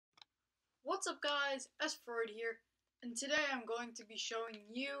What's up guys, S-Freud here, and today I'm going to be showing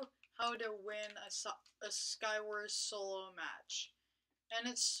you how to win a Skywars solo match. And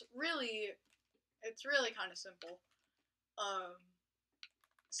it's really kind of simple.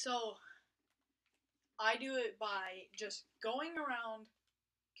 So I do it by just going around,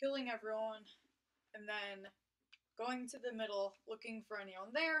 killing everyone, and then going to the middle, looking for anyone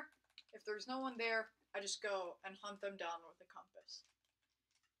there. If there's no one there, I just go and hunt them down with a compass.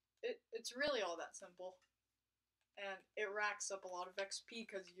 It's really all that simple, and it racks up a lot of XP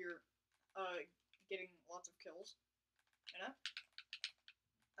because you're getting lots of kills, you know?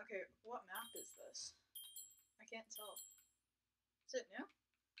 Okay, what map is this? I can't tell. Is it new?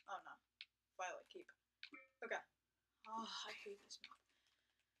 Oh no, Violet Keep. Okay. Oh, I hate this map.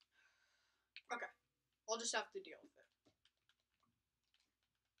 Okay, I'll just have to deal with it.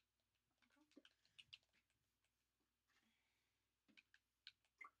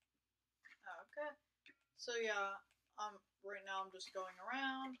 Okay, so yeah, right now I'm just going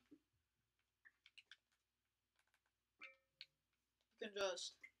around. You can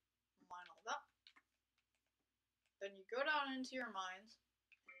just mine all that. Then you go down into your mines.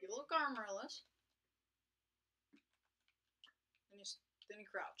 You look armorless. Then you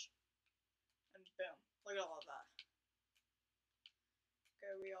crouch. And boom, look at all of that.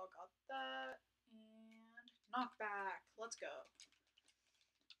 Okay, we all got that. And knockback. Let's go.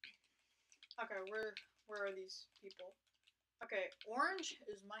 Okay, where are these people? Okay, orange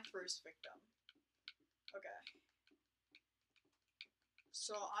is my first victim. Okay.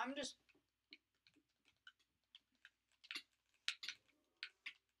 So I'm just...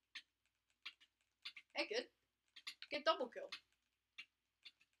 Hey kid, get double kill.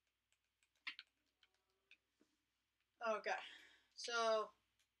 Okay, so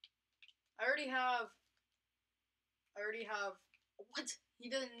I already have, what? He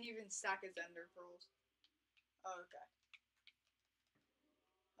didn't even stack his ender pearls. Okay.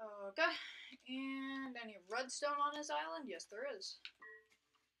 Okay, and any redstone on his island? Yes, there is.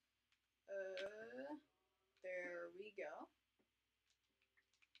 There we go.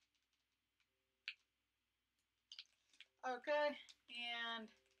 Okay, and,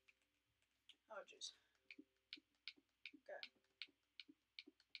 oh jeez. Okay.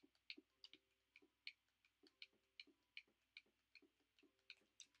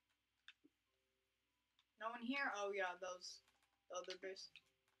 No one here? Oh yeah, the other base.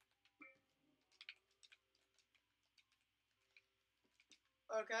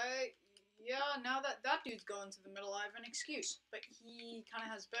 Okay, yeah, now that dude's going to the middle, I have an excuse. But he kind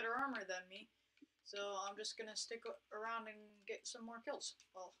of has better armor than me, so I'm just gonna stick around and get some more kills.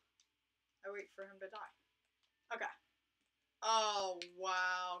 Well, I wait for him to die. Okay. Oh,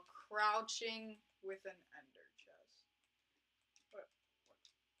 wow. Crouching with an ender chest. What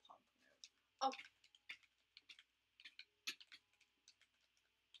punk move? Oh.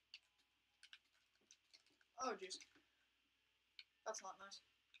 Oh, jeez. That's not nice.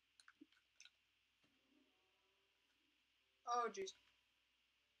 Oh, jeez.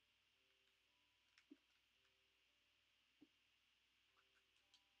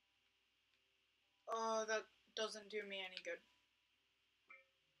 Oh, that doesn't do me any good.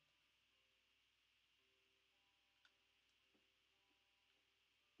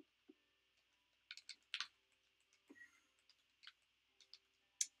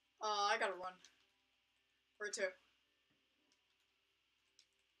 I gotta run. Where to?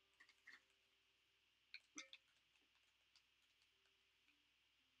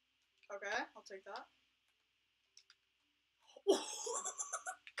 Okay, I'll take that.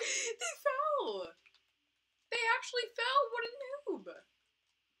 They fell! They actually fell! What a noob!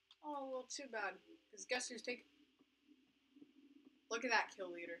 Oh, well, too bad. Because guess who's taking... Look at that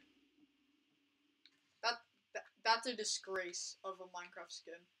kill leader. That's a disgrace of a Minecraft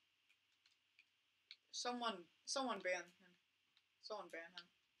skin. Someone ban him. Someone ban him.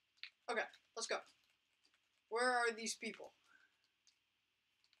 Okay, let's go. Where are these people?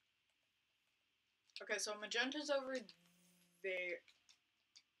 Okay, so magenta's over there.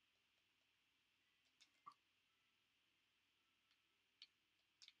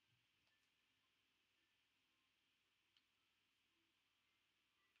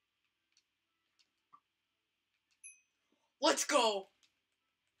 Let's go!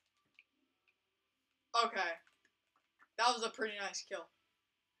 Okay. That was a pretty nice kill.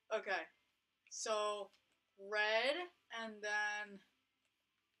 Okay. So, red, and then...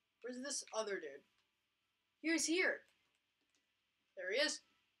 Where's this other dude? He was here. There he is.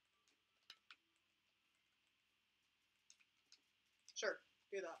 Sure,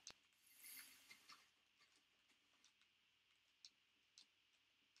 do that.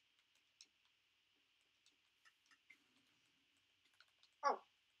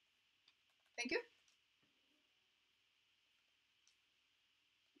 Thank you.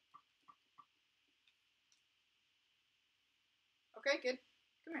 Okay, good.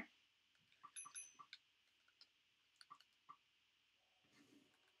 Come here.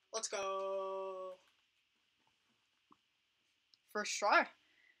 Let's go. First try.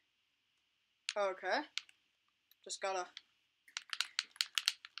 Okay. Just gotta...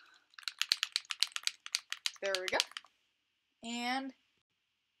 There we go. And...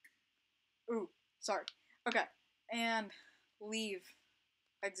 Ooh, sorry. Okay. And leave.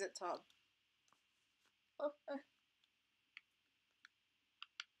 Exit tab. Okay.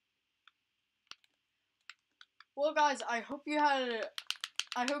 Well, guys, I hope you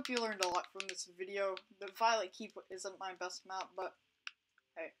learned a lot from this video. The Violet Keep isn't my best map, but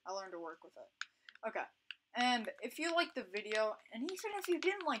hey, I learned to work with it. Okay. And if you liked the video, and even if you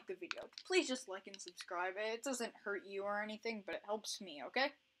didn't like the video, please just like and subscribe. It doesn't hurt you or anything, but it helps me,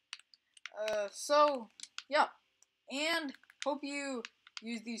 okay? So, yeah. And hope you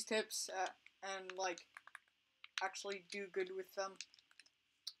use these tips and, like, actually do good with them.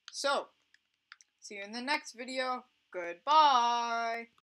 So, see you in the next video. Goodbye!